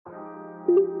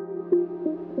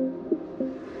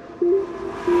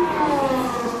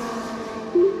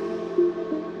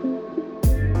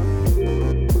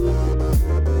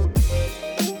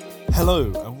Hello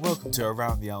and welcome to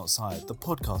Around the Outside, the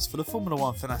podcast for the Formula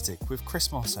One fanatic with Chris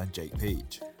Moss and Jake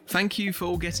Peach. Thank you for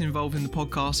all getting involved in the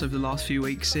podcast over the last few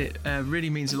weeks. It really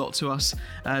means a lot to us.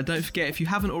 Don't forget, if you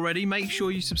haven't already, make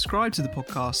sure you subscribe to the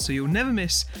podcast so you'll never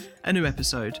miss a new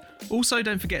episode. Also,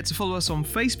 don't forget to follow us on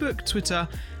Facebook, Twitter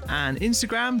and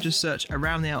Instagram. Just search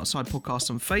Around the Outside Podcast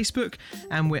on Facebook,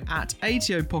 and we're at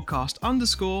ATO Podcast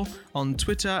 _ on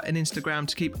Twitter and Instagram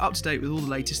to keep up to date with all the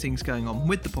latest things going on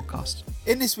with the podcast.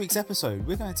 In this week's episode,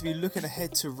 we're going to be looking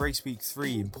ahead to race week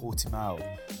 3 in Portimao.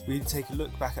 We take a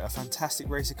look back at a fantastic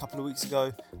race a couple of weeks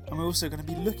ago, and we're also going to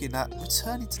be looking at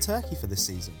returning to Turkey for this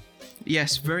season.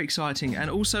 Yes, very exciting. And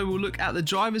also we'll look at the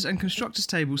drivers and constructors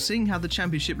table, seeing how the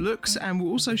championship looks, and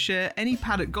we'll also share any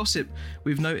paddock gossip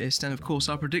we've noticed, and of course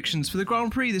our predictions for the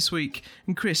Grand Prix this week.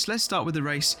 And Chris, let's start with the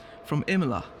race from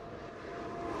Imola.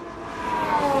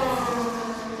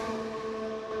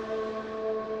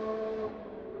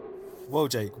 Well,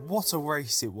 Jake, what a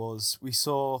race it was. We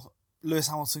saw Lewis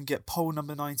Hamilton get pole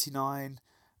number 99,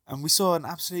 and we saw an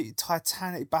absolutely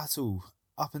titanic battle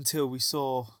up until we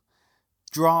saw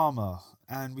drama,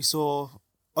 and we saw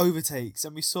overtakes,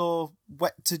 and we saw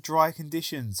wet to dry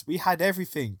conditions. We had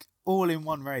everything all in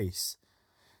one race.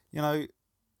 You know,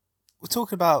 we're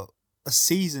talking about a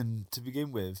season to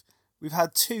begin with. We've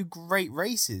had 2 great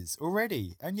races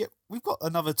already, and yet we've got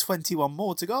another 21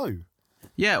 more to go.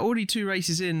 Yeah, already 2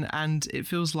 races in, and it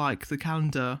feels like the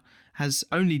calendar has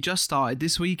only just started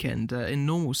this weekend in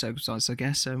normal circumstances, I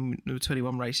guess, there were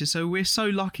 21 races. So we're so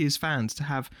lucky as fans to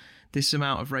have this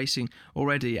amount of racing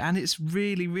already, and it's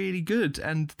really, really good.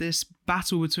 And this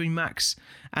battle between Max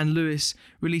and Lewis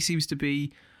really seems to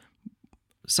be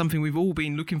something we've all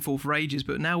been looking for ages,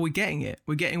 but now we're getting it.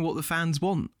 We're getting what the fans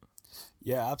want.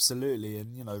 Yeah, absolutely.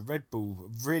 And, you know, Red Bull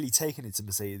really taking it to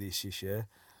Mercedes this year.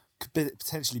 Could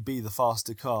potentially be the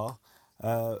faster car.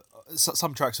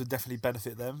 Some tracks would definitely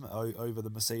benefit them over the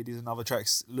Mercedes, and other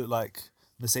tracks look like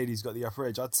Mercedes got the upper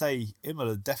edge. I'd say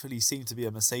Imola definitely seemed to be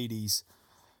a Mercedes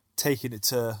taking it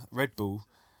to Red Bull.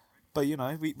 But, you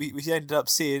know, we ended up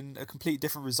seeing a complete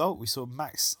different result. We saw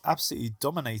Max absolutely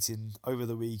dominating over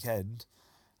the weekend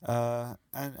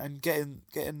and getting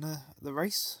the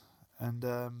race. And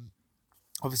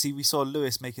obviously we saw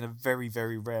Lewis making a very,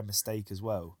 very rare mistake as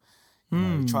well. You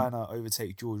know, trying to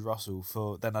overtake George Russell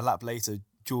for then a lap later,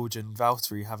 George and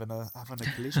Valtteri having a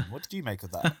collision. What did you make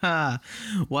of that?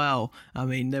 Well, I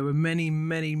mean, there were many,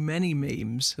 many, many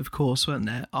memes, of course, weren't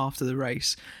there, after the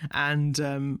race.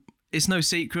 And it's no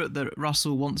secret that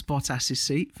Russell wants Bottas's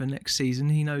seat for next season.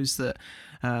 He knows that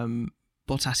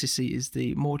Bottas's seat is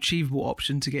the more achievable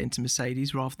option to get into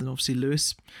Mercedes rather than obviously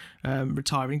Lewis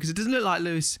retiring, because it doesn't look like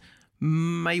Lewis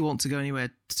may want to go anywhere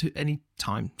to any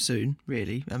time soon,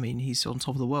 really. I mean, he's on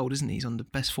top of the world, isn't he? He's on the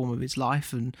best form of his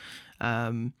life. And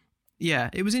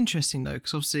yeah, it was interesting though,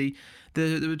 because obviously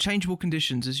there were changeable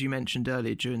conditions, as you mentioned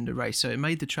earlier, during the race. So it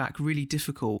made the track really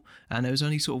difficult, and there was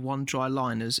only sort of one dry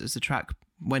line as the track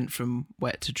went from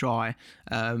wet to dry.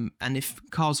 And if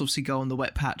cars obviously go on the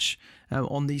wet patch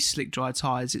on these slick dry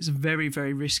tyres, it's very,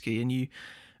 very risky, and you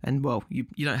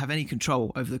don't have any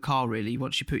control over the car really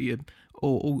once you put your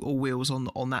all wheels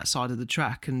on that side of the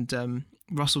track. And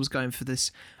Russell was going for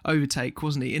this overtake,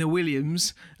 wasn't he, in a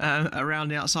Williams around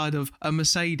the outside of a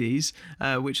Mercedes,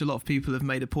 which a lot of people have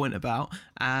made a point about,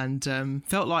 and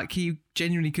felt like he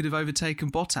genuinely could have overtaken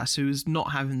Bottas, who was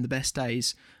not having the best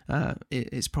days,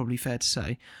 it's probably fair to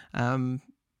say.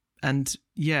 And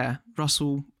yeah,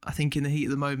 Russell, I think in the heat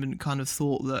of the moment, kind of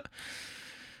thought that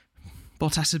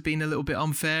Bottas had been a little bit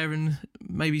unfair and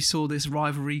maybe saw this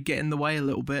rivalry get in the way a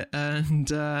little bit, and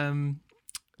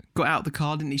got out the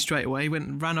car, didn't he, straight away?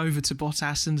 Ran over to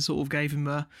Bottas and sort of gave him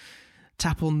a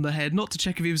tap on the head, not to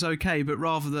check if he was okay, but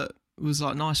rather that was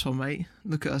like, nice one, mate.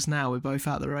 Look at us now, we're both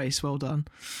out of the race, well done.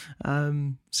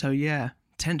 So yeah,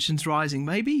 tensions rising.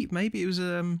 Maybe it was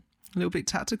a little bit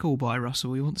tactical by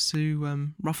Russell. He wants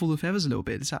to ruffle the feathers a little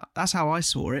bit. That's how I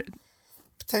saw it.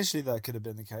 Potentially that could have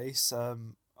been the case.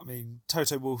 I mean,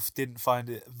 Toto Wolff didn't find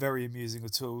it very amusing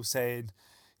at all, saying,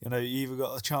 you know, you either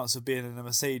got a chance of being in a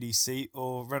Mercedes seat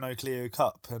or Renault Clio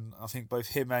Cup. And I think both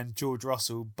him and George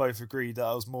Russell both agreed that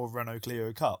I was more Renault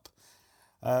Clio Cup.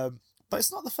 But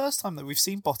it's not the first time that we've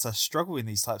seen Bottas struggle in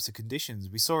these types of conditions.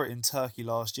 We saw it in Turkey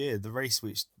last year, the race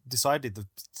which decided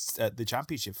the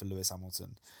championship for Lewis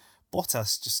Hamilton.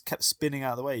 Bottas just kept spinning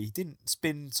out of the way. He didn't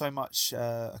spin so much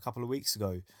a couple of weeks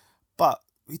ago, but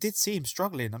we did see him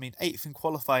struggling. I mean, 8th in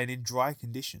qualifying in dry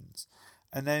conditions.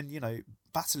 And then, you know,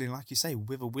 battling, like you say,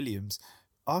 with a Williams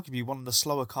arguably one of the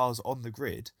slower cars on the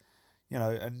grid,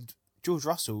 and George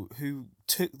Russell, who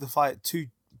took the fight to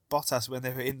Bottas when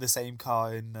they were in the same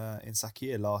car in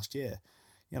Sakhir last year,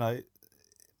 it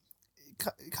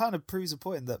kind of proves a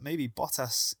point that maybe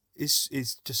Bottas is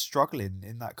just struggling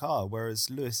in that car, whereas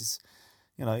Lewis is,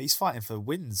 he's fighting for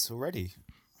wins already.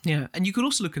 Yeah, and you could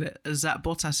also look at it as that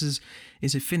Bottas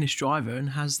is a Finnish driver and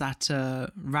has that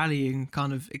rallying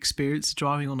kind of experience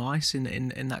driving on ice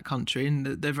in that country, and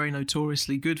they're very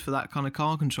notoriously good for that kind of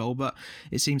car control. But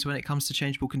it seems when it comes to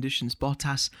changeable conditions,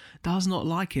 Bottas does not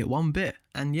like it one bit.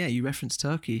 And yeah, you referenced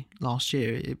Turkey last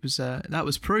year; it was that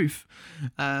was proof.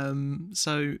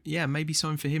 So yeah, maybe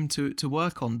something for him to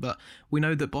work on. But we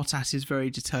know that Bottas is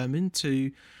very determined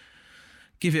to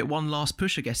give it one last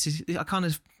push, I guess. I kind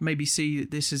of maybe see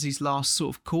this as his last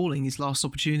sort of calling, his last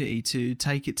opportunity to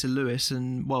take it to Lewis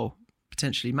and, well,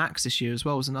 potentially Max this year as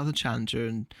well as another challenger.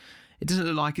 And it doesn't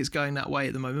look like it's going that way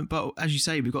at the moment. But as you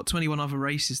say, we've got 21 other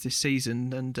races this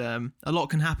season, and a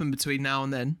lot can happen between now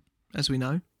and then, as we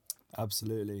know.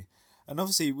 Absolutely. And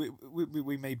obviously,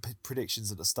 we made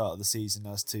predictions at the start of the season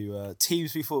as to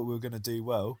teams we thought we were going to do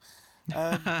well.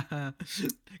 Can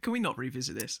we not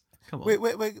revisit this? Come on.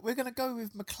 We're going to go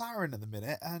with McLaren at the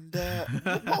minute, and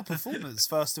what a performance,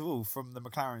 first of all, from the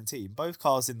McLaren team. Both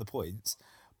cars in the points,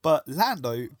 but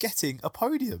Lando getting a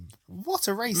podium. What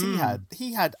a race he had.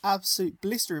 He had absolute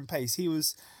blistering pace. He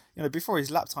was, before his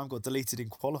lap time got deleted in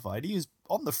qualifying, he was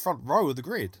on the front row of the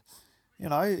grid.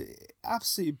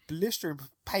 Absolute blistering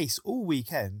pace all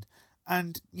weekend.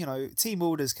 And, team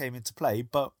orders came into play,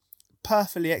 but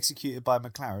perfectly executed by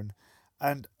McLaren.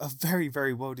 And a very,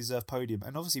 very well-deserved podium.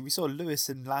 And obviously, we saw Lewis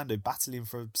and Lando battling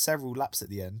for several laps at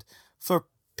the end for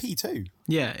P2.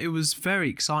 Yeah, it was very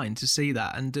exciting to see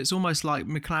that. And it's almost like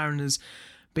McLaren has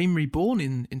been reborn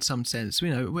in some sense.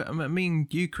 Me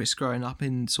and you, Chris, growing up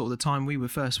in sort of the time we were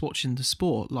first watching the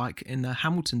sport, like in the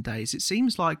Hamilton days, it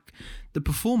seems like the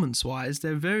performance-wise,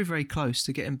 they're very, very close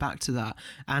to getting back to that.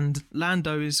 And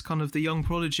Lando is kind of the young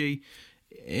prodigy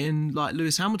in like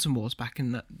Lewis Hamilton was back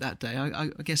in that day. I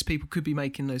guess people could be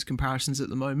making those comparisons at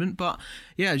the moment, but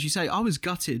yeah, as you say, I was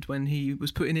gutted when he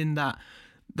was putting in that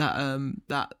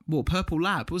purple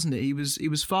lap, wasn't it? He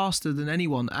was faster than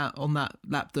anyone on that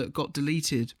lap that got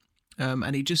deleted,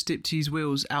 and he just dipped his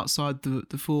wheels outside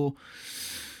the four.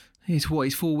 His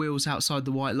four wheels outside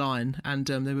the white line, and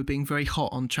they were being very hot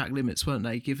on track limits, weren't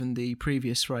they, given the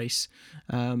previous race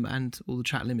and all the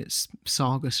track limits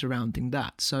saga surrounding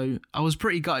that. So I was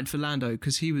pretty gutted for Lando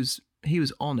because he was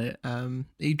on it.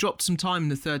 He dropped some time in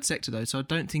the third sector though, so I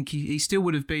don't think he still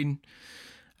would have been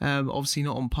obviously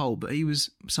not on pole, but he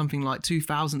was something like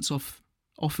 0.02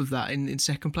 off of that in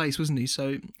second place, wasn't he? So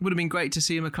it would have been great to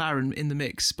see a McLaren in the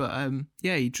mix, but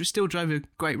yeah, he still drove a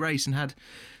great race and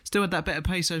still had that better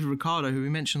pace over Ricciardo, who we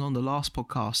mentioned on the last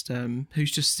podcast, who's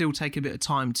just still taking a bit of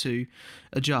time to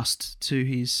adjust to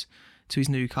his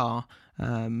new car,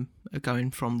 going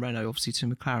from Renault obviously to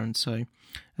McLaren. So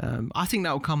I think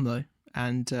that will come though,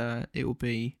 and it'll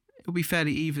be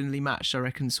fairly evenly matched, I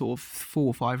reckon, sort of 4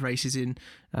 or 5 races in.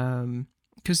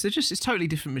 Because it's totally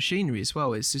different machinery as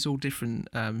well. It's all different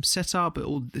setup,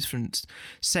 all different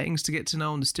settings to get to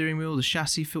know on the steering wheel. The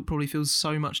chassis probably feels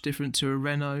so much different to a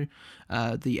Renault.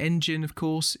 The engine, of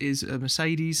course, is a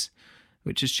Mercedes,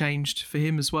 which has changed for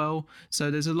him as well. So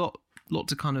there's a lot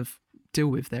to kind of deal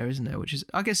with there, isn't there? Which is,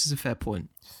 I guess, is a fair point.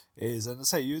 It is, and I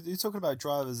say you're talking about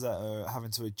drivers that are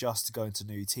having to adjust to going to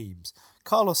new teams.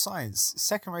 Carlos Sainz,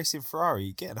 second race in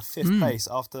Ferrari, getting a 5th place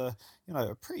after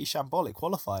a pretty shambolic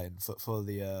qualifying for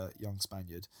the young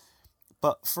Spaniard.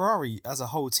 But Ferrari as a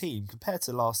whole team, compared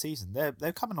to last season,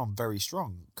 they're coming on very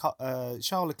strong.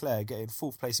 Charles Leclerc getting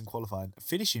 4th place in qualifying,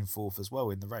 finishing 4th as well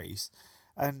in the race,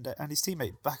 and his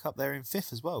teammate back up there in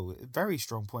 5th as well. Very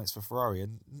strong points for Ferrari,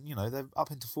 and they're up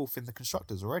into 4th in the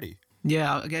constructors already.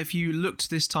 Yeah, if you looked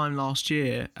this time last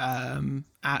year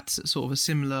at sort of a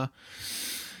similar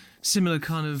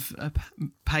kind of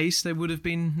pace, they would have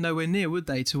been nowhere near, would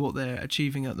they, to what they're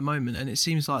achieving at the moment. And it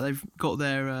seems like they've got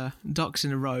their ducks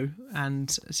in a row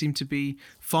and seem to be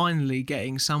finally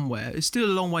getting somewhere. It's still a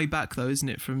long way back, though, isn't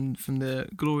it, from the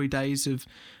glory days of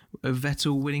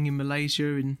Vettel winning in Malaysia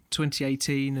in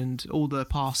 2018 and all the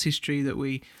past history that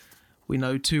we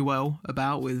know too well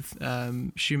about with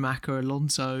Schumacher,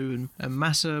 Alonso and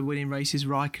Massa winning races,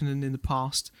 Raikkonen in the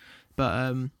past.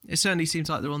 But it certainly seems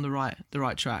like they're on the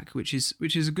right track, which is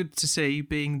good to see,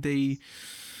 being the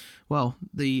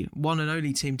one and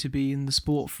only team to be in the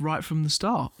sport right from the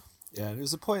start. Yeah, and it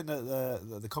was a point that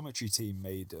the commentary team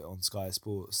made on Sky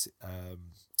Sports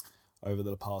over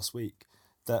the past week,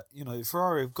 that,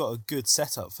 Ferrari have got a good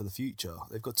setup for the future.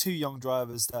 They've got two young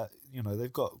drivers that,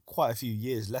 they've got quite a few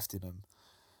years left in them,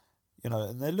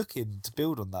 and they're looking to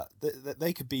build on that.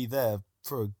 They could be there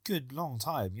for a good long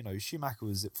time. Schumacher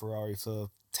was at Ferrari for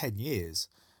 10 years.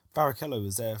 Barrichello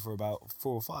was there for about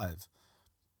 4 or 5.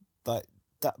 Like,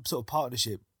 that sort of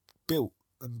partnership built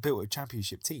a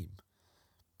championship team.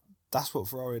 That's what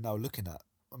Ferrari are now looking at.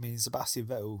 I mean, Sebastian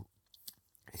Vettel,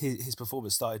 his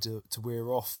performance started to wear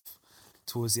off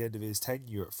towards the end of his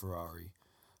tenure at Ferrari.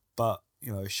 But,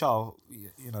 Charles,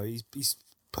 he's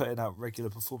putting out regular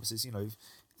performances.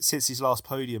 Since his last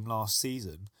podium last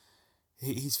season,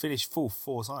 he's finished fourth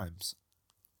 4 times.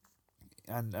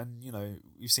 And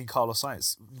you've seen Carlos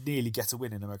Sainz nearly get a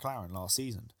win in a McLaren last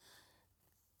season.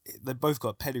 They've both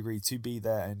got pedigree to be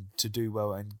there and to do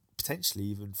well and potentially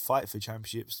even fight for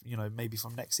championships, maybe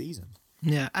from next season.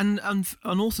 Yeah, and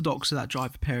unorthodox of that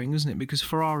driver pairing, isn't it? Because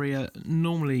Ferrari are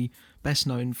normally best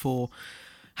known for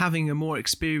having a more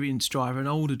experienced driver, an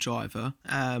older driver,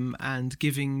 and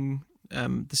giving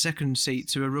the second seat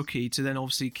to a rookie to then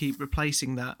obviously keep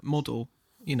replacing that model,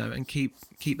 and keep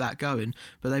that going.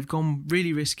 But they've gone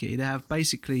really risky. They have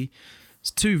basically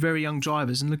 2 very young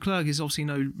drivers, and Leclerc is obviously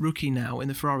no rookie now in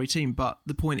the Ferrari team. But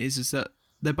the point is that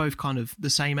they're both kind of the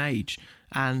same age,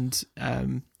 and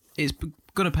it's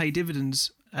going to pay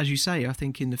dividends, as you say, I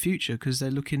think, in the future, because they're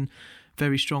looking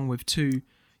very strong with 2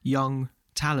 young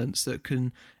talents that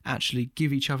can actually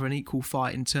give each other an equal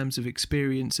fight in terms of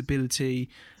experience, ability,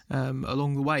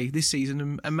 along the way this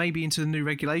season, and maybe into the new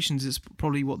regulations. It's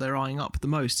probably what they're eyeing up the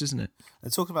most, isn't it?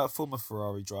 And talking about former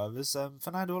Ferrari drivers,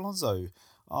 Fernando Alonso,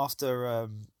 after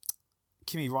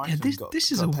Kimi Raikkonen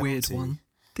this is a weird one.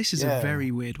 This is a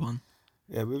very weird one.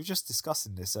 Yeah, we were just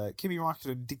discussing this. Kimi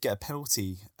Raikkonen did get a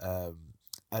penalty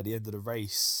at the end of the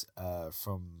race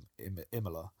from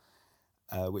Imola,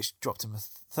 which dropped him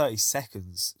 30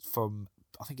 seconds from,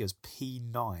 I think it was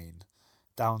P9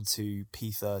 down to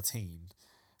P13.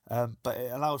 But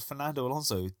it allowed Fernando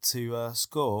Alonso to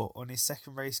score on his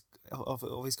second race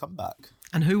of his comeback.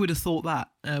 And who would have thought that?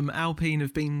 Alpine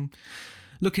have been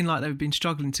looking like they've been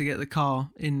struggling to get the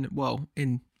car in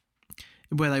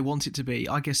where they want it to be.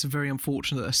 I guess very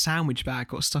unfortunate that a sandwich bag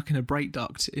got stuck in a brake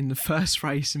duct in the first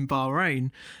race in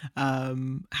Bahrain.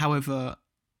 However,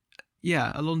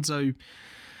 Alonso,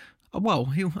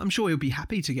 I'm sure he'll be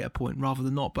happy to get a point rather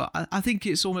than not. But I think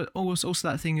it's almost also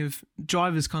that thing of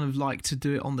drivers kind of like to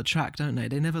do it on the track, don't they?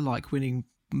 They never like winning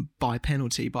by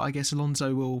penalty, but I guess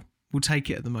Alonso will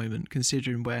take it at the moment,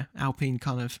 considering where Alpine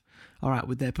kind of are at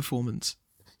with their performance.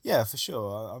 Yeah, for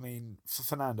sure. I mean, for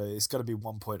Fernando, it's going to be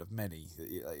 1 point of many.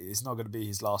 It's not going to be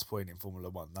his last point in Formula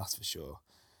One, that's for sure.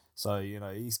 So,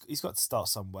 he's got to start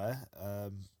somewhere.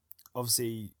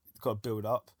 Obviously, got to build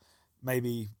up.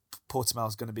 Maybe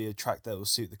Portimao's going to be a track that will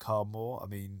suit the car more. I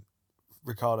mean,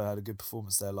 Ricciardo had a good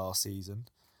performance there last season.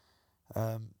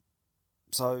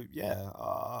 So, yeah,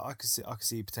 I could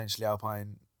see potentially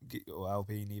Alpine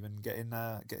even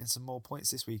getting some more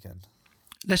points this weekend.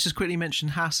 Let's just quickly mention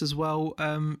Haas as well.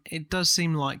 It does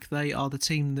seem like they are the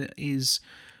team that is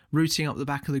rooting up the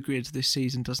back of the grid this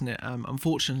season, doesn't it?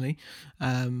 Unfortunately,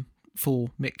 for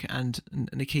Mick and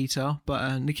Nikita.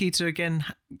 But Nikita, again,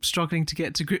 struggling to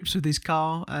get to grips with his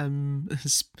car.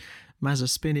 Mazda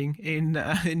spinning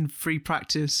in free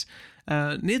practice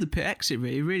near the pit exit,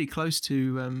 really close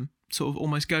to sort of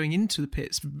almost going into the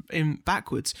pits in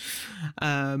backwards,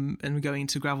 and going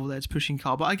into gravel there to pushing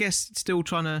car. But I guess still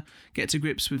trying to get to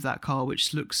grips with that car,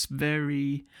 which looks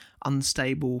very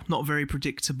unstable, not very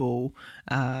predictable,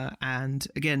 and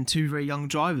again, 2 very young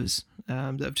drivers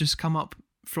that have just come up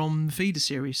from the feeder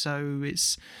series. So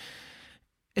it's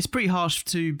pretty harsh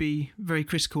to be very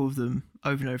critical of them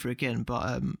over and over again.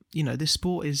 But this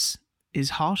sport is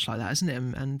harsh like that, isn't it?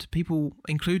 And people,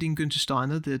 including Günther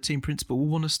Steiner, the team principal, will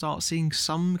want to start seeing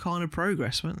some kind of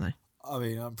progress, won't they? I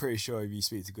mean, I'm pretty sure if you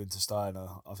speak to Günther Steiner,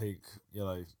 I think,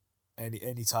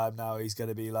 any time now he's going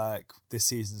to be like, this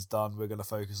season's done, we're going to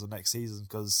focus on next season,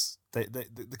 because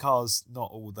the car's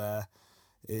not all there.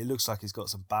 It looks like he's got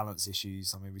some balance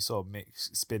issues. I mean, we saw Mick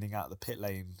spinning out the pit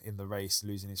lane in the race,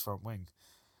 losing his front wing.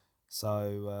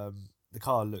 So the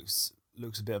car looks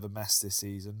a bit of a mess this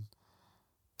season.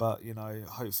 But,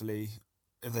 hopefully,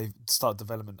 if they start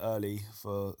development early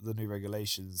for the new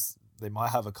regulations, they might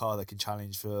have a car that can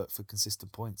challenge for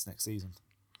consistent points next season.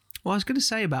 Well, I was going to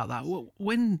say about that,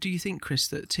 when do you think, Chris,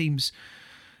 that teams,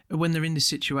 when they're in this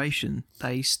situation,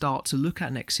 they start to look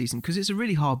at next season? Because it's a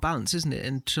really hard balance, isn't it?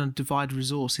 And trying to divide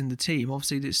resource in the team.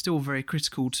 Obviously, it's still very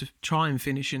critical to try and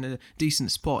finish in a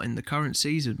decent spot in the current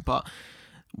season. But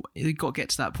you've got to get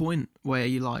to that point where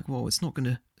you're like, well, it's not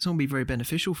going to be very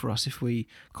beneficial for us if we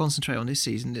concentrate on this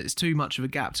season. It's too much of a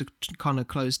gap to kind of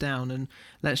close down, and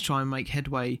let's try and make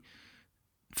headway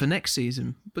for next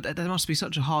season. But that must be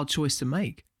such a hard choice to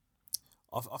make.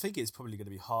 I think it's probably going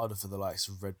to be harder for the likes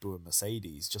of Red Bull and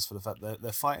Mercedes, just for the fact that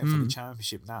they're fighting for the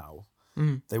championship now.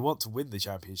 They want to win the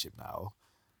championship now,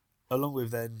 along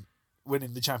with then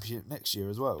winning the championship next year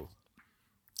as well.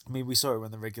 I mean, we saw it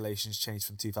when the regulations changed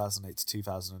from 2008 to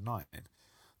 2009.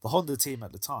 The Honda team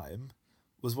at the time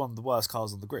was one of the worst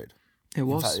cars on the grid. It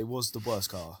was. In fact, it was the worst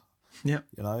car. Yeah.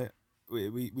 You know,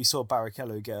 we saw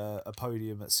Barrichello get a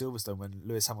podium at Silverstone when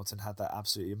Lewis Hamilton had that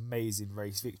absolutely amazing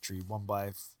race victory won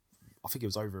by, I think it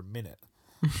was over a minute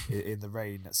in the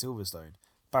rain at Silverstone.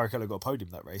 Barrichello got a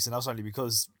podium that race, and that was only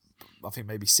because I think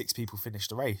maybe 6 people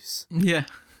finished the race. Yeah.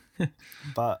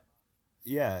 But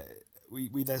yeah,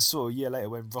 we then saw a year later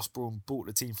when Ross Brawn bought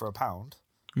the team for £1.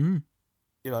 You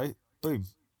know, boom.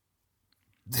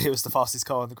 It was the fastest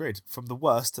car on the grid, from the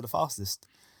worst to the fastest.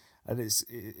 And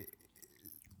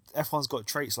F1's got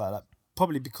traits like that,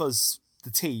 probably because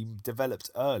the team developed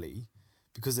early,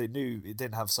 because they knew it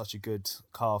didn't have such a good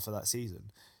car for that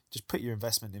season. Just put your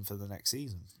investment in for the next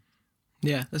season.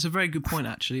 Yeah, that's a very good point,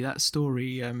 actually. That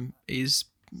story is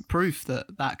proof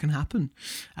that can happen.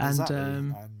 And, exactly.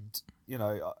 And you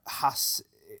know, Haas,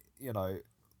 you know,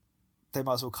 they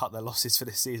might as well cut their losses for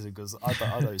this season, because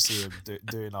I don't see them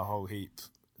doing a whole heap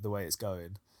the way it's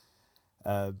going.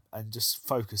 And just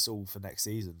focus all for next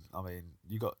season. I mean,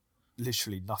 you got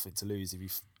literally nothing to lose if you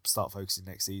start focusing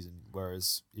next season.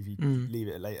 Whereas if you leave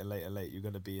it late, you're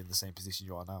going to be in the same position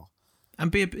you are now.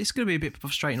 And it's going to be a bit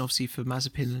frustrating, obviously, for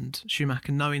Mazepin and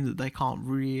Schumacher, knowing that they can't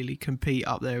really compete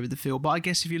up there with the field. But I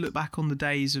guess if you look back on the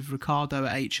days of Ricciardo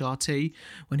at HRT,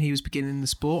 when he was beginning the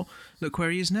sport, look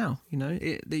where he is now. You know,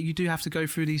 you do have to go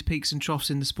through these peaks and troughs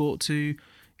in the sport to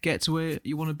get to where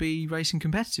you want to be racing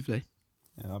competitively.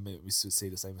 Yeah, I mean, we see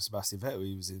the same with Sebastian Vettel.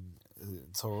 He was in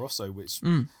Toro Rosso, which,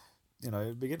 you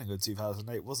know, beginning of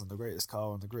 2008 wasn't the greatest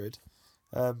car on the grid,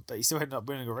 but he still ended up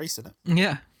winning a race in it.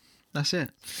 Yeah, that's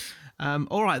it.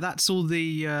 All right, that's all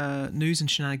the news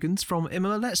and shenanigans from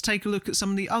Imola. Let's take a look at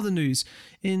some of the other news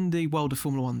in the world of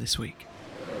Formula One this week.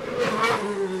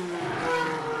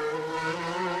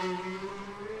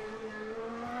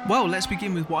 Well, let's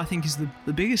begin with what I think is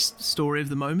the biggest story of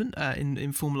the moment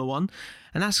in Formula One,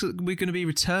 and that's that we're going to be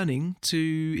returning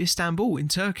to Istanbul in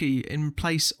Turkey in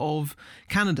place of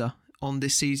Canada on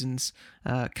this season's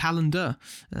calendar.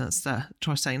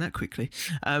 Try saying that quickly.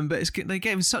 But they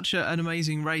gave us such an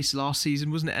amazing race last season,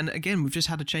 wasn't it? And again, we've just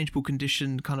had a changeable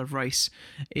condition kind of race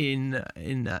in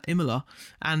Imola,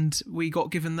 and we got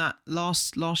given that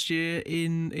last year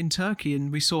in Turkey,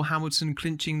 and we saw Hamilton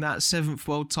clinching that 7th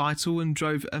world title and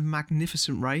drove a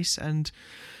magnificent race and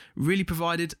really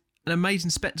provided an amazing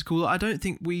spectacle that I don't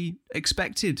think we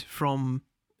expected from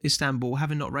Istanbul.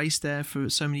 Having not raced there for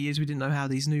so many years, we didn't know how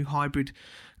these new hybrid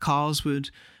cars would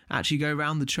actually go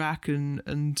around the track and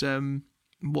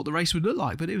what the race would look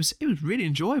like. But it was really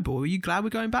enjoyable. Are you glad we're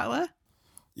going back there?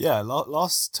 Yeah,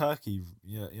 last Turkey,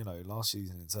 last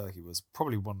season in Turkey was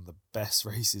probably one of the best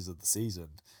races of the season.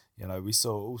 You know, we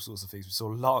saw all sorts of things. We saw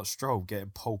Lance Stroll getting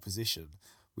pole position.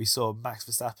 We saw Max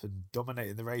Verstappen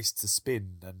dominating the race to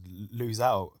spin and lose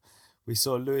out. We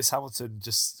saw Lewis Hamilton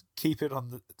just keep it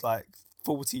on the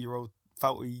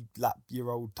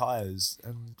 40-lap-year-old tyres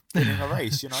and winning a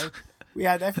race. You know, we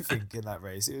had everything in that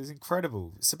race. It was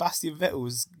incredible. Sebastian Vettel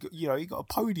was, he got a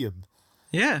podium.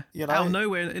 Yeah, out of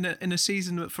nowhere in a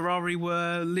season that Ferrari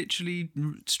were literally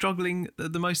struggling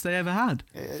the most they ever had.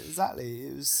 Exactly.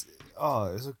 It was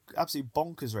an absolute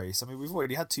bonkers race. I mean, we've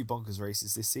already had 2 bonkers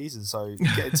races this season, so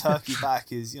getting Turkey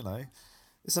back is,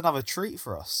 it's another treat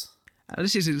for us.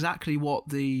 This is exactly what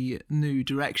the new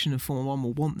direction of Formula One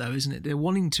will want, though, isn't it? They're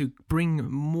wanting to bring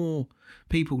more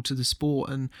people to the sport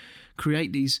and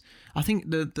create these. I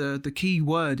think the key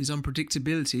word is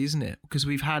unpredictability, isn't it? Because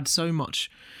we've had so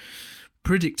much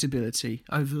predictability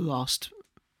over the last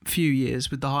few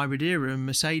years with the hybrid era and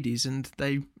Mercedes, and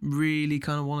they really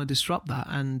kind of want to disrupt that.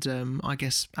 And I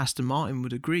guess Aston Martin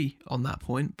would agree on that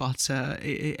point, but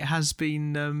it has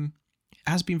been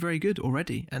very good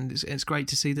already, and it's great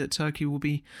to see that Turkey will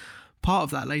be part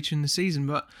of that later in the season.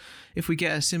 But if we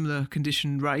get a similar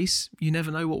conditioned race, you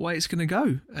never know what way it's going to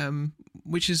go,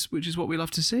 which is what we love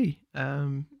to see.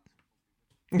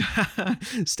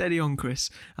 Steady on, Chris.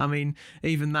 I mean,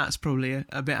 even that's probably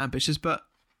a bit ambitious, but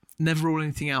never rule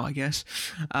anything out, I guess.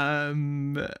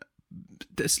 So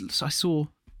I saw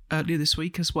earlier this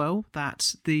week as well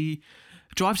that the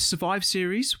Drive to Survive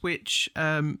series, which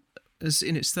as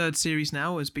in its third series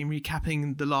now, has been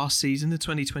recapping the last season, the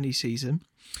 2020 season.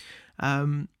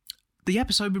 The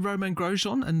episode with Romain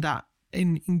Grosjean and that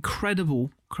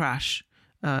incredible crash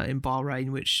in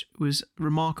Bahrain, which was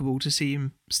remarkable to see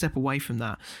him step away from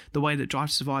that. The way that Drive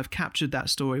to Survive captured that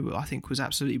story, I think, was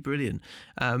absolutely brilliant,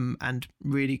 and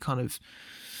really kind of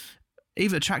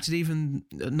even attracted even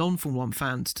non-Formula 1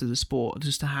 fans to the sport,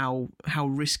 just to how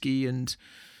risky and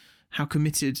how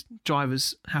committed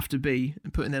drivers have to be,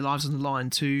 putting their lives on the line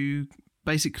to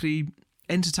basically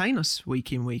entertain us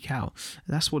week in, week out.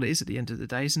 That's what it is at the end of the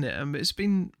day, isn't it? It's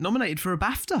been nominated for a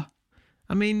BAFTA.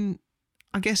 I mean,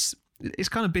 I guess it's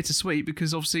kind of bittersweet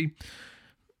because obviously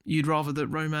you'd rather that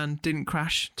Romain didn't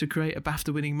crash to create a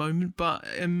BAFTA-winning moment. But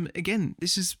again,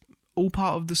 this is all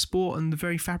part of the sport and the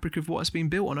very fabric of what has been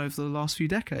built on over the last few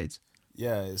decades.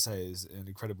 Yeah, it's an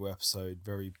incredible episode,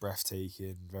 very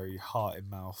breathtaking, very heart in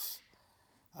mouth,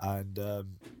 and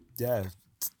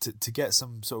to get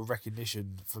some sort of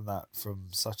recognition from that, from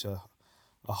such a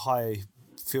high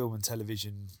film and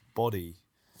television body,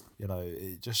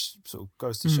 it just sort of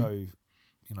goes to show,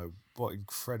 what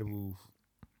incredible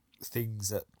things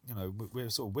that we're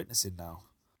sort of witnessing now.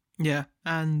 Yeah,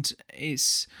 and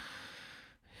it's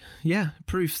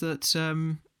proof that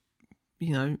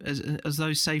as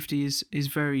though safety is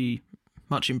very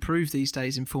much improved these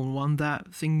days in Formula 1,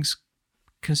 that things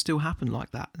can still happen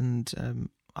like that. And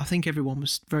I think everyone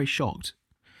was very shocked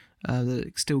that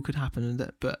it still could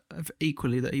happen, but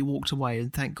equally that he walked away,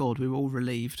 and thank God we were all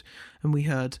relieved. And we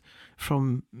heard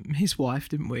from his wife,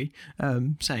 didn't we,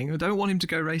 saying, I don't want him to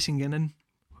go racing again. And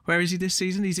where is he this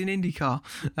season? He's in IndyCar.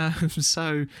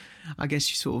 So I guess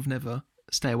you sort of never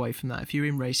stay away from that. If you're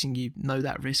in racing, you know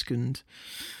that risk, and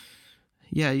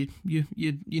yeah, you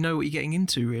know what you're getting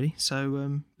into, really.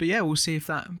 So, but yeah, we'll see if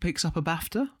that picks up a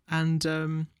BAFTA, and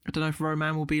I don't know if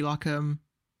Romain will be like a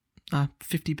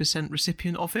 50%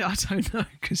 recipient of it. I don't know,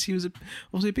 because he was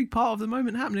obviously a big part of the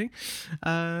moment happening.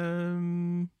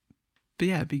 But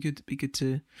yeah, it'd be good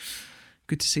to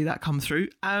see that come through.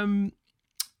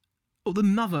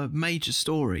 Another major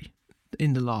story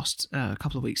in the last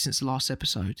couple of weeks since the last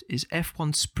episode is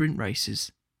F1 sprint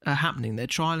races are happening. They're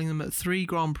trialling them at 3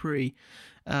 Grand Prix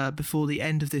before the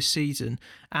end of this season.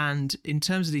 And in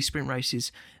terms of these sprint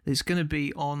races, there's going to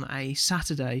be on a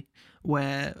Saturday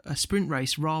where a sprint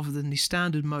race, rather than the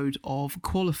standard mode of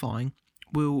qualifying,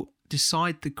 will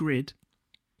decide the grid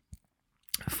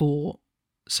for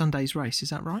Sunday's race. Is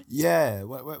that right? Yeah,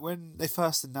 when they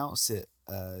first announced it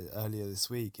earlier this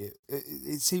week,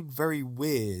 it seemed very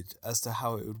weird as to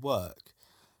how it would work.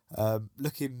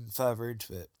 Looking further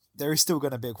into it, there is still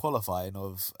going to be a qualifying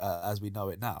of as we know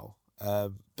it now,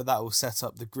 but that will set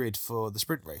up the grid for the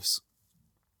sprint race.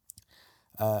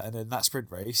 And then that sprint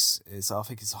race I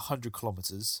think it's 100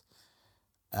 kilometers,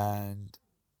 and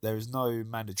there is no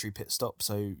mandatory pit stop.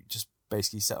 So just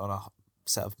basically set on a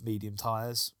set of medium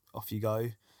tires, off you go.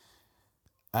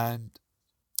 And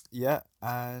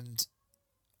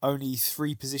only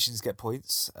 3 positions get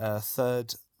points: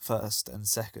 third, first, and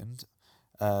second.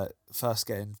 First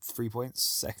getting 3 points,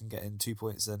 second getting 2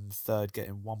 points, and third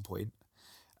getting 1 point.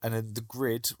 And then the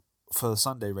grid for the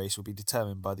Sunday race will be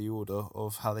determined by the order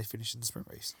of how they finish in the sprint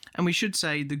race. And we should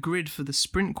say the grid for the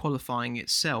sprint qualifying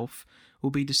itself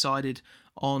will be decided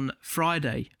on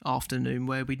Friday afternoon,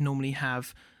 where we'd normally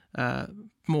have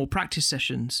more practice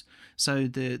sessions. So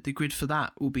the grid for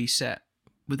that will be set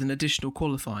with an additional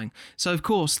qualifying. So of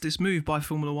course, this move by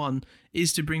Formula 1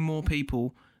 is to bring more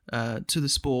people to the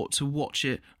sport to watch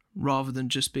it, rather than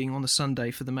just being on a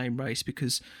Sunday for the main race,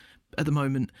 because at the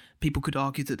moment people could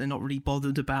argue that they're not really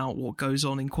bothered about what goes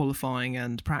on in qualifying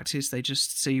and practice. They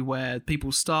just see where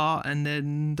people start and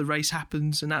then the race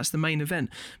happens, and that's the main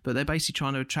event. But they're basically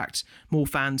trying to attract more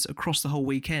fans across the whole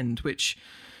weekend, which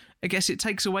I guess it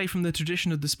takes away from the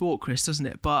tradition of the sport, Chris, doesn't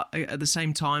it? But at the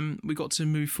same time, we got to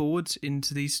move forward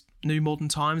into these new modern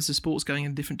times. The sport's going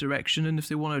in a different direction, and if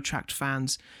they want to attract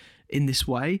fans in this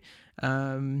way,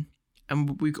 and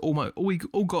we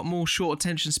all got more short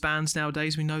attention spans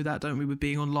nowadays. We know that, don't we, with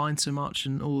being online so much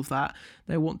and all of that.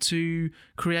 They want to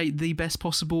create the best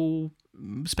possible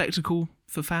spectacle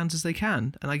for fans as they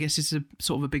can, and I guess it's a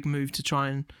sort of a big move to try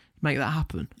and make that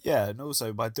happen. Yeah, and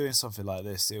also by doing something like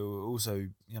this, it will also,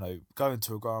 going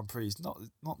to a Grand Prix is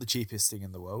not the cheapest thing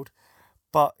in the world,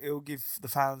 but it will give the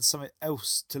fans something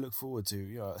else to look forward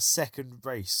to. A second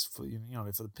race for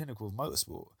for the pinnacle of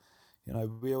motorsport.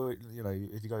 We all,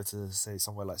 if you go to, say,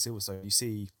 somewhere like Silverstone, you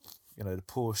see, the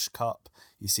Porsche Cup,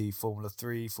 you see Formula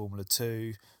 3, Formula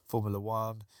 2, Formula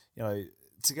 1.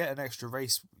 To get an extra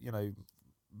race,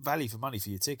 value for money for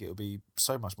your ticket will be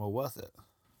so much more worth it.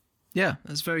 Yeah,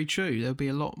 that's very true. There'll be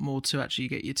a lot more to actually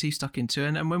get your teeth stuck into.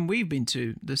 And when we've been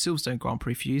to the Silverstone Grand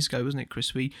Prix a few years ago, wasn't it,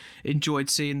 Chris? We enjoyed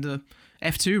seeing the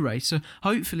F2 race. So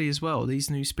hopefully as well, these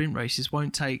new sprint races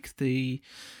won't take the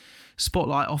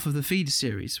spotlight off of the feeder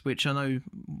series, which I know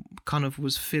kind of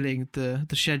was filling the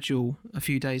schedule a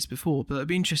few days before. But it'd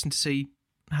be interesting to see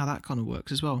how that kind of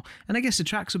works as well. And I guess the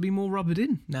tracks will be more rubbered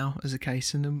in now as a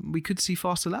case, and we could see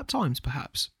faster lap times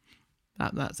perhaps.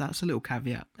 That's a little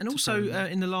caveat. And also,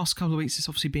 in the last couple of weeks, there's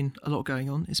obviously been a lot going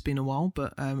on. It's been a while,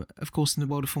 but of course, in the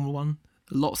world of Formula One,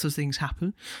 lots of things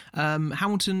happen.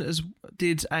 Hamilton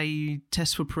did a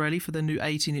test for Pirelli for their new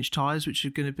 18-inch tyres, which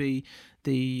are going to be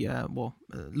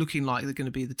looking like they're going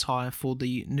to be the tyre for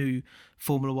the new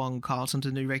Formula One cars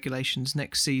under new regulations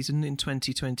next season in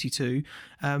 2022.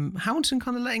 Hamilton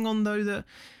kind of letting on, though, that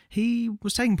he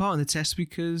was taking part in the test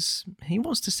because he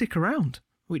wants to stick around,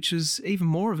 which is even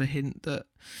more of a hint that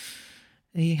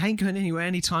he ain't going anywhere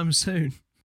anytime soon.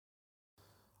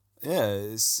 Yeah,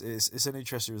 it's an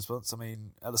interesting response. I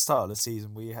mean, at the start of the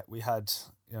season, we had,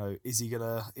 is he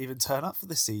gonna even turn up for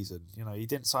this season? He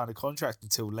didn't sign a contract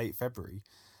until late February,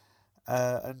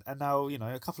 and now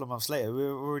a couple of months later,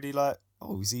 we're already like,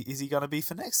 oh, is he gonna be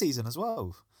for next season as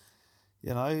well?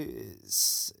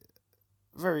 It's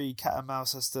very cat and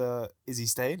mouse as to, is he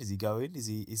staying? Is he going? Is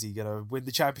he going to win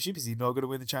the championship? Is he not going to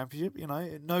win the championship?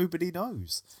 Nobody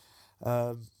knows.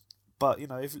 But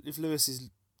if Lewis is,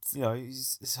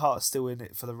 his heart's still in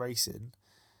it for the racing,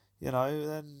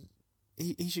 then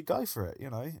he should go for it.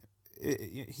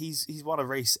 He's won a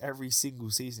race every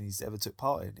single season he's ever took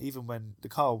part in. Even when the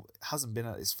car hasn't been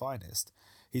at its finest,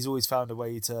 he's always found a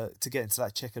way to get into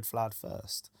that checkered flag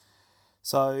first.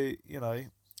 So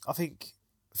I think,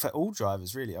 for all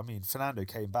drivers, really. I mean, Fernando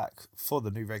came back for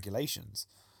the new regulations.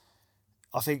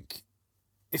 I think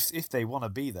if they want to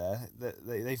be there,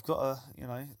 they've got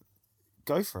to,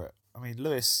 go for it. I mean,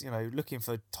 Lewis, looking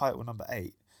for title number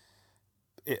 8.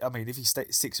 If he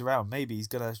sticks around, maybe he's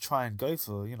going to try and go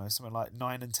for, something like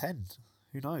 9 and 10.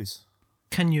 Who knows?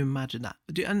 Can you imagine that?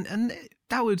 And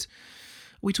that would...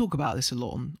 We talk about this a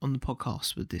lot on the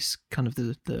podcast, with this kind of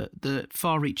the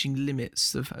far-reaching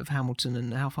limits of Hamilton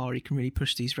and how far he can really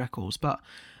push these records. But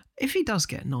if he does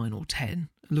get 9 or 10,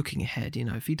 looking ahead,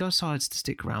 if he decides to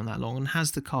stick around that long and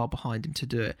has the car behind him to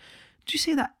do it, do you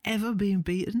see that ever being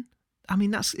beaten? I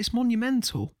mean, it's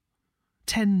monumental.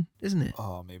 10, isn't it?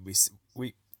 Oh, I mean,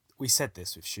 we said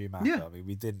this with Schumacher. Yeah. I mean,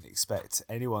 we didn't expect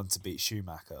anyone to beat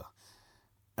Schumacher.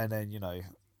 And then,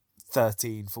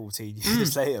 13, 14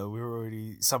 years later,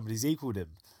 somebody's equaled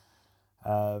him.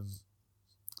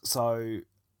 So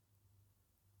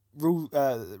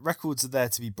records are there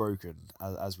to be broken,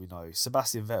 as we know.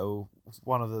 Sebastian Vettel,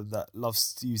 one of them that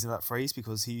loves using that phrase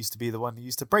because he used to be the one who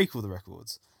used to break all the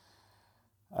records.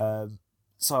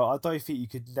 So I don't think you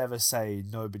could never say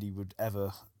nobody would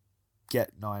ever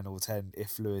get 9 or 10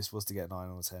 if Lewis was to get 9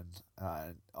 or 10.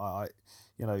 And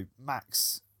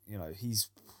Max, he's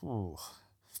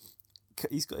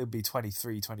got to be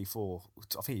 23, 24.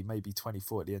 I think he may be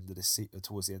 24 at the end of this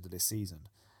towards the end of this season.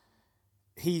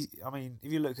 If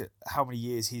you look at how many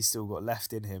years he's still got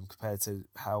left in him compared to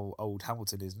how old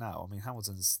Hamilton is now. I mean,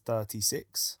 Hamilton's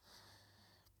 36.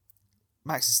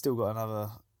 Max has still got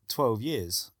another 12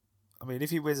 years. I mean,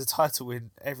 if he wins a title in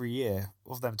every year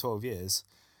of them 12 years,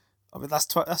 I mean, that's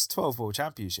 12 world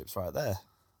championships right there.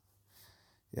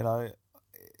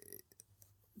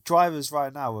 Drivers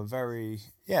right now are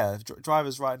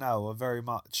very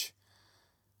much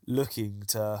looking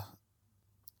to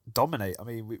dominate. I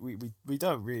mean, we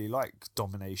don't really like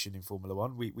domination in Formula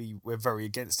One. We're very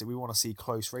against it. We want to see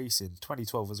close racing.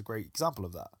 2012 was a great example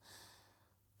of that.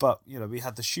 But, we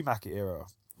had the Schumacher era.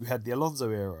 We had the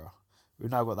Alonso era. We've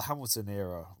now got the Hamilton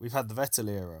era. We've had the Vettel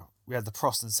era. We had the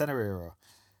Prost and Senna era.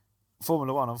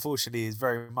 Formula One, unfortunately, is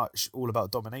very much all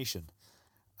about domination.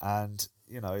 And,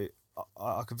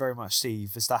 I can very much see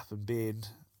Verstappen being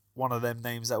one of them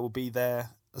names that will be there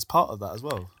as part of that as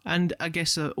well. And I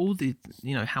guess all the,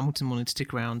 Hamilton wanted to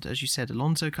stick around, as you said,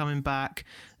 Alonso coming back.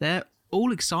 They're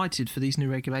all excited for these new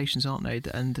regulations, aren't they?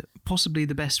 And possibly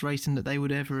the best racing that they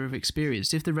would ever have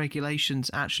experienced. If the regulations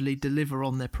actually deliver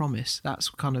on their promise, that's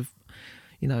kind of,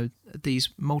 these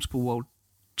multiple world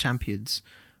champions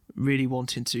really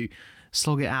wanting to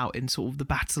slog it out in sort of the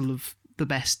battle of the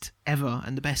best ever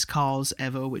and the best cars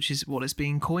ever, which is what it's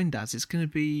being coined as. It's going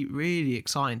to be really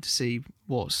exciting to see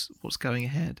what's going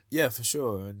ahead. Yeah, for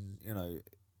sure. And,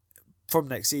 from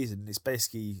next season, it's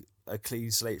basically a clean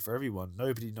slate for everyone.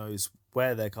 Nobody knows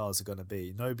where their cars are going to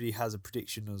be. Nobody has a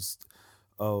prediction as,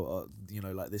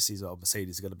 like this season,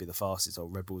 Mercedes is going to be the fastest or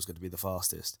Red Bull is going to be the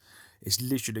fastest. It's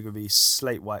literally going to be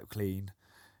slate wipe clean.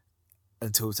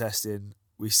 until testing.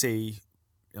 We see,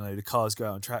 the cars go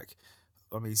out on track.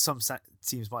 I mean, some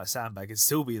teams might sandbag and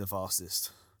still be the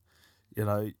fastest. We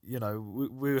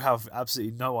have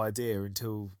absolutely no idea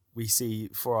until we see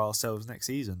for ourselves next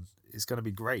season. It's going to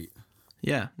be great.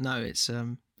 Yeah, no, it's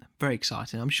very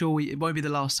exciting. I'm sure it won't be the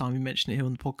last time we mention it here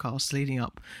on the podcast leading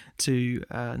up to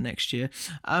next year.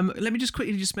 Let me just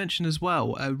quickly mention as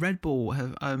well, Red Bull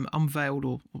have unveiled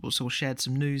or sort of shared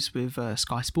some news with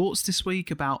Sky Sports this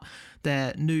week about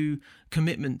their new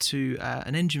commitment to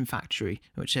an engine factory,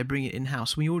 which they're bringing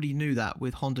in-house. We already knew that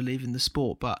with Honda leaving the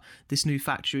sport, but this new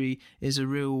factory is a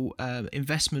real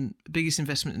biggest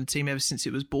investment in the team ever since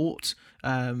it was bought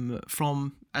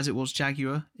from, as it was,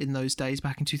 Jaguar in those days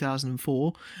back in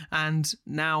 2004. And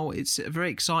now it's a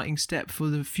very exciting step for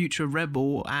the future of Red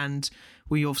Bull. And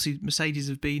Mercedes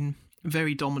have been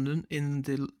very dominant in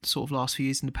the sort of last few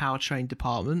years in the powertrain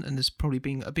department, and there's probably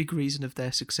been a big reason of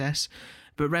their success.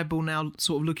 But Red Bull now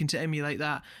sort of looking to emulate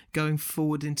that going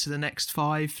forward into the next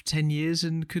 5-10 years,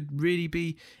 and could really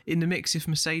be in the mix if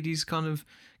Mercedes kind of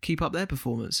keep up their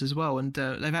performance as well. And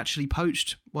they've actually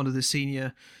poached one of the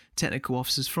senior technical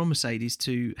officers from Mercedes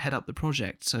to head up the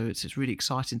project. So it's a really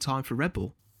exciting time for Red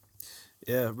Bull.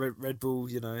 Yeah, Red Bull,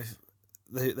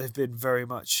 they've been very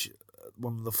much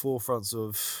one of the forefronts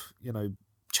of,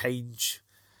 change.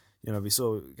 We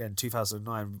saw, again,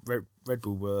 2009, Red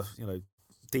Bull were,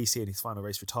 DC in his final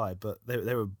race retired, but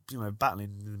they were,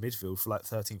 battling in the midfield for like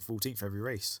 13th, 14th every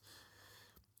race.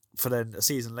 For then a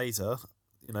season later,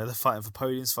 they're fighting for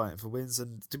podiums, fighting for wins.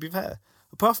 And to be fair,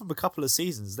 apart from a couple of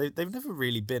seasons, they've never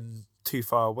really been too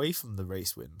far away from the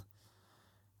race win.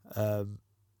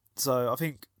 So I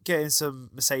think getting some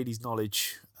Mercedes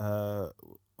knowledge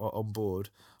on board,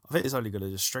 I think it's only going to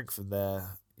just strengthen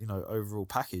their, overall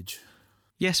package.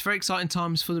 Yes, very exciting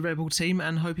times for the Red Bull team,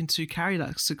 and hoping to carry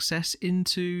that success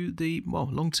into the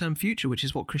long-term future, which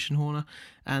is what Christian Horner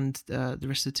and the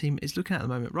rest of the team is looking at the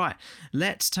moment. Right,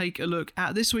 let's take a look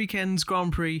at this weekend's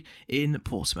Grand Prix in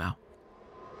Portimao.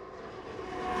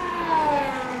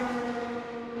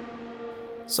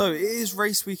 So it is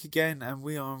race week again, and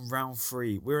we are on round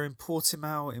 3. We're in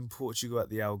Portimao in Portugal at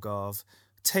the Algarve,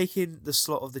 taking the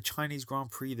slot of the Chinese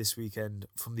Grand Prix this weekend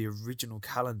from the original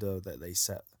calendar that they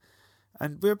set.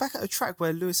 And we're back at a track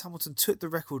where Lewis Hamilton took the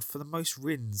record for the most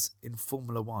wins in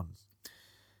Formula 1.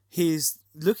 He is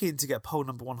looking to get pole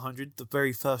number 100, the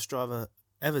very first driver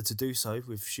ever to do so,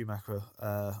 with Schumacher,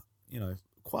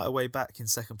 quite a way back in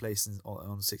second place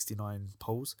on 69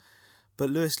 poles. But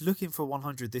Lewis looking for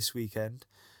 100 this weekend.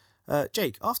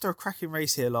 Jake, after a cracking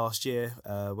race here last year,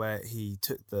 where he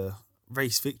took the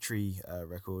race victory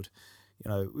record,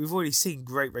 we've already seen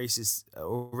great races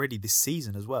already this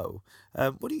season as well.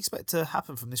 What do you expect to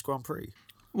happen from this Grand Prix?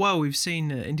 Well, we've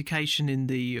seen indication in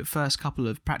the first couple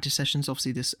of practice sessions.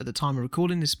 Obviously, this at the time of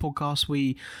recording this podcast,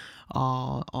 we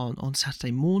are on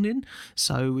Saturday morning.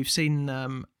 So we've seen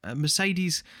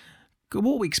Mercedes,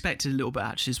 what we expected a little bit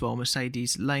actually as well,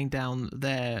 Mercedes laying down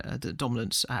their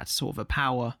dominance at sort of a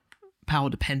power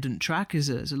dependent track.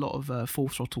 There's a lot of full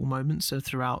throttle moments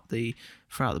throughout the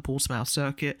Portimao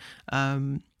circuit.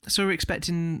 So we're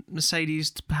expecting Mercedes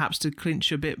perhaps to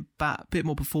clinch a bit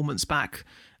more performance back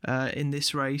in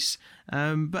this race.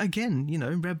 But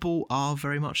again, Red Bull are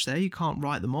very much there. You can't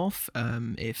write them off.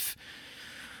 If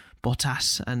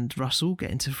Bottas and Russell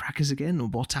get into fracas again, or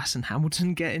Bottas and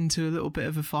Hamilton get into a little bit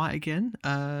of a fight again,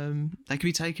 they could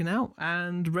be taken out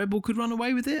and Red Bull could run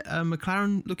away with it.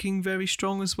 McLaren looking very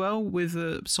strong as well, with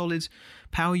a solid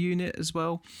power unit as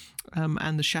well,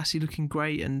 and the chassis looking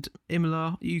great. And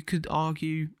Imola, you could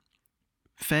argue,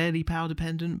 fairly power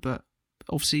dependent, but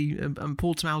obviously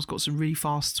Portimao's got some really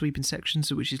fast sweeping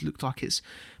sections, which has looked like it's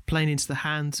playing into the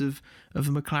hands of a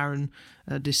McLaren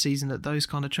this season at those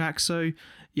kind of tracks. So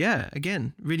yeah,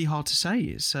 again, really hard to say.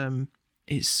 It's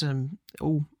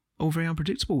all very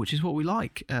unpredictable, which is what we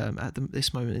like at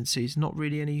this moment in the season. Not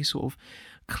really any sort of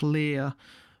clear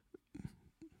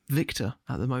victor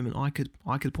at the moment I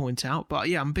could point out. But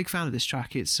yeah, I'm a big fan of this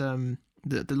track. It's the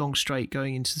long straight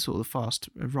going into sort of the fast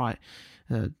right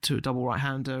to a double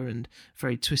right-hander, and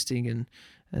very twisting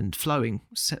and flowing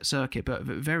circuit, but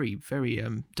very, very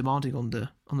demanding on the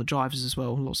drivers as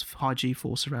well. Lots of high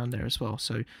G-force around there as well.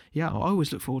 So yeah, I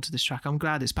always look forward to this track. I'm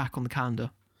glad it's back on the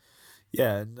calendar.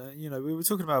 Yeah, and we were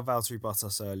talking about Valtteri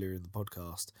Bottas earlier in the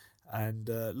podcast, and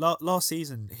last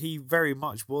season he very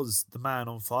much was the man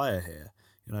on fire here.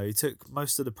 He took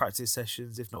most of the practice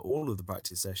sessions, if not all of the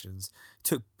practice sessions,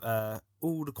 took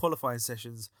all the qualifying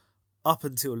sessions up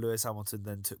until Lewis Hamilton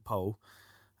then took pole.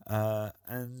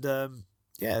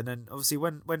 Yeah, and then obviously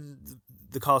when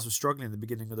the cars were struggling in the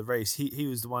beginning of the race, he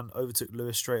was the one overtook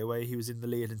Lewis straight away. He was in the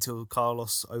lead until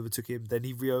Carlos overtook him. Then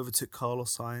he re-overtook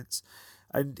Carlos Sainz,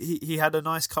 and he had a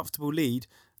nice comfortable lead.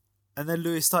 And then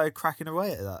Lewis started cracking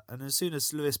away at that. And as soon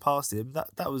as Lewis passed him,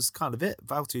 that was kind of it.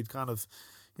 Valtteri had kind of,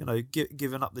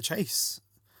 given up the chase.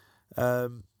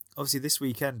 Obviously this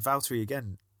weekend, Valtteri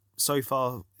again, so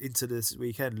far into this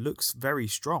weekend, looks very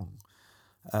strong.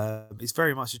 It's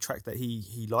very much a track that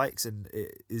he likes, and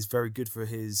it is very good for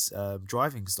his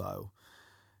driving style.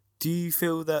 Do you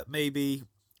feel that maybe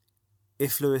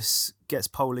if Lewis gets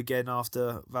pole again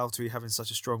after Valtteri having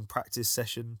such a strong practice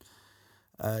session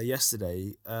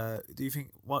yesterday, do you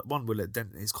think one will it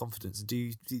dent his confidence? Do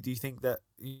you think that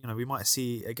we might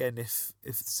see again if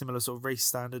similar sort of race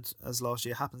standard as last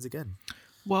year happens again?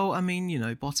 Well, I mean,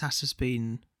 Bottas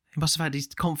he must have had his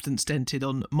confidence dented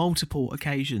on multiple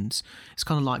occasions. It's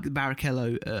kind of like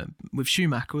Barrichello with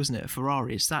Schumacher, isn't it?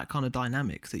 Ferrari. It's that kind of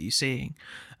dynamic that you're seeing,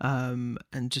 and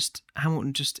just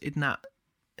Hamilton just in that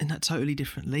totally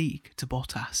different league to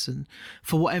Bottas, and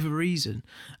for whatever reason,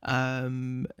 But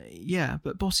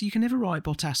you can never write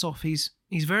Bottas off. He's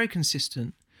very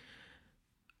consistent,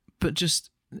 but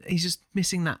he's just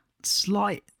missing that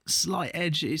slight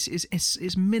edge.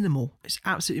 It's minimal. It's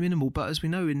absolutely minimal. But as we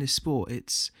know in this sport,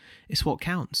 it's what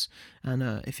counts. And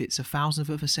if it's a thousandth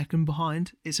of a second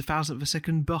behind, it's a thousandth of a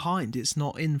second behind. It's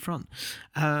not in front.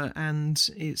 And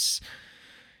it's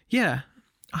I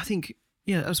think.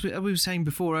 Yeah, as we were saying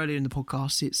before earlier in the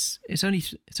podcast, it's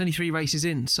only 3 races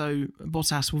in, so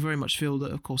Bottas will very much feel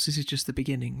that, of course, this is just the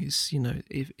beginning. It's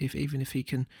if even if he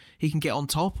can get on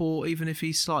top, or even if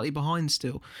he's slightly behind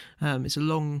still, it's a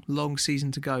long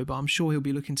season to go. But I'm sure he'll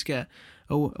be looking to get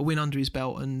a win under his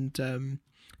belt, and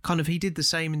kind of he did the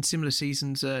same in similar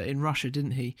seasons in Russia,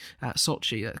 didn't he? At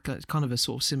Sochi, kind of a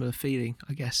sort of similar feeling,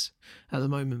 I guess, at the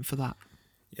moment for that.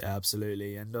 Yeah,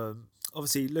 absolutely, and.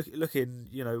 Obviously, looking,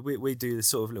 we do this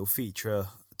sort of little feature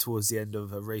towards the end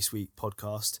of a race week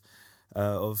podcast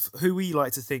of who we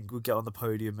like to think would get on the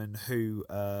podium and who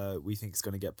we think is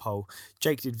going to get pole.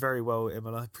 Jake did very well at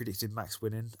Imola, predicted Max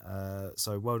winning,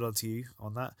 so well done to you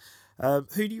on that.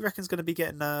 Who do you reckon is going to be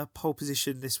getting a pole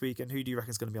position this week, and who do you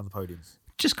reckon is going to be on the podium?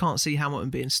 Just can't see Hamilton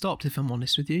being stopped, if I'm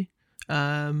honest with you.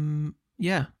 I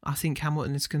think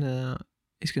Hamilton is going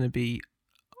to be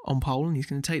on pole, and he's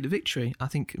going to take the victory. I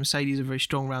think Mercedes are very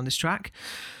strong around this track.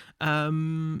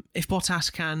 If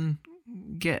Bottas can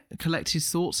collect his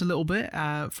thoughts a little bit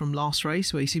from last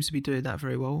race, where he seems to be doing that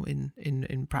very well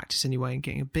in practice anyway, and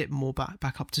getting a bit more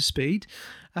back up to speed.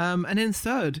 And then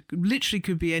third, literally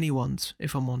could be anyone's,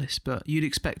 if I'm honest, but you'd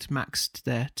expect Max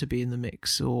there to be in the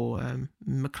mix, or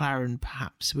McLaren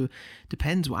perhaps.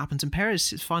 Depends what happens. And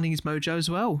Perez is finding his mojo as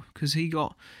well, because he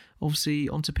got obviously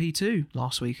onto P2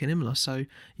 last week in Imola. So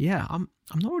yeah, I'm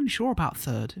not really sure about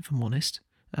third, if I'm honest.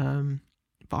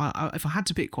 But if I had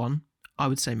to pick one, I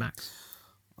would say Max.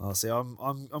 I'll say I'm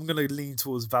going to lean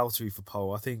towards Valtteri for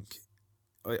pole. I think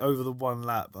over the one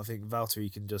lap, I think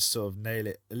Valtteri can just sort of nail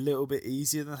it a little bit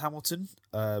easier than Hamilton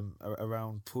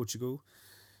around Portugal.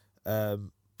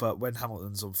 But when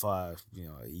Hamilton's on fire,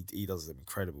 he does them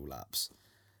incredible laps.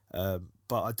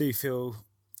 But I do feel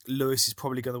Lewis is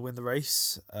probably going to win the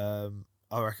race. I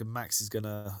reckon Max is going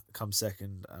to come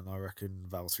second, and I reckon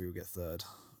Valtteri will get third.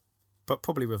 But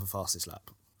probably with the fastest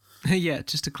lap. Yeah,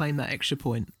 just to claim that extra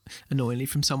point, annoyingly,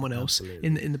 from someone else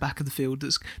in the back of the field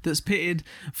that's pitted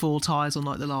for tyres on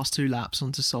like the last 2 laps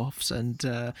onto softs, and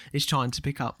is trying to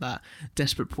pick up that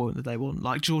desperate point that they want,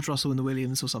 like George Russell in the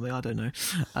Williams or something. I don't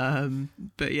know,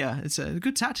 but yeah, it's a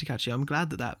good tactic actually. I'm glad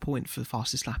that point for the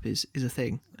fastest lap is a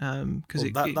thing, because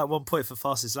that 1 point for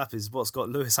fastest lap is what's got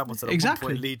Lewis Hamilton at 1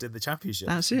 point lead in the championship.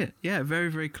 That's it. Yeah, very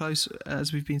very close,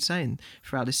 as we've been saying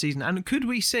throughout this season. And could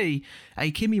we see a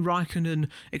Kimi Raikkonen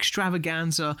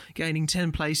extravaganza gaining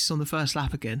 10 places on the first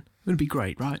lap again? It would be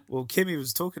great, right? Well, Kimi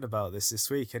was talking about this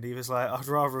week, and he was like, I'd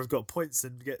rather have got points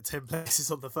than get 10 places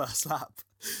on the first lap.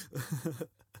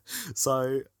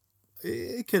 So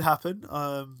it could happen,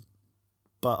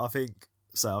 but I think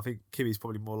Kimi's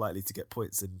probably more likely to get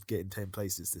points than getting 10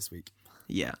 places this week.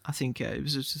 Yeah, I think it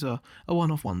was just a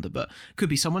one-off wonder, but could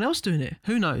be someone else doing it.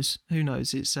 Who knows?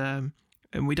 It's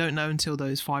and we don't know until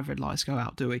those 5 red lights go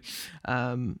out, do we?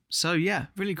 So yeah,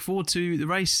 really look forward to the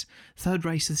race, third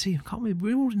race of the season. Can't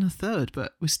we're all in the third,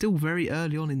 but we're still very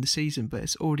early on in the season, but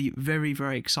it's already very,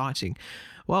 very exciting.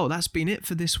 Well, that's been it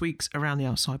for this week's Around the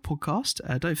Outside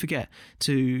podcast. Don't forget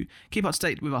to keep up to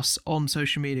date with us on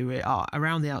social media. We are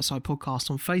Around the Outside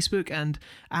Podcast on Facebook and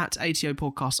at ATO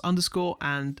Podcast _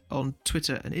 and on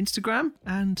Twitter and Instagram.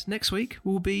 And next week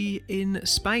we'll be in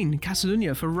Spain,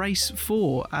 Catalonia, for race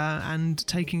 4 and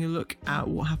taking a look at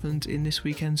what happened in this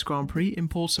weekend's Grand Prix in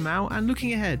Portimao and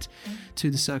looking ahead to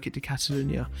the Circuit de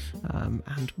Catalunya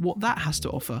and what that has to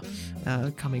offer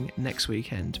coming next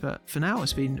weekend. But for now,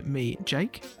 it's been me,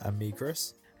 Jake. And me,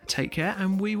 Chris. Take care,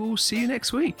 and we will see you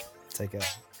next week. Take care.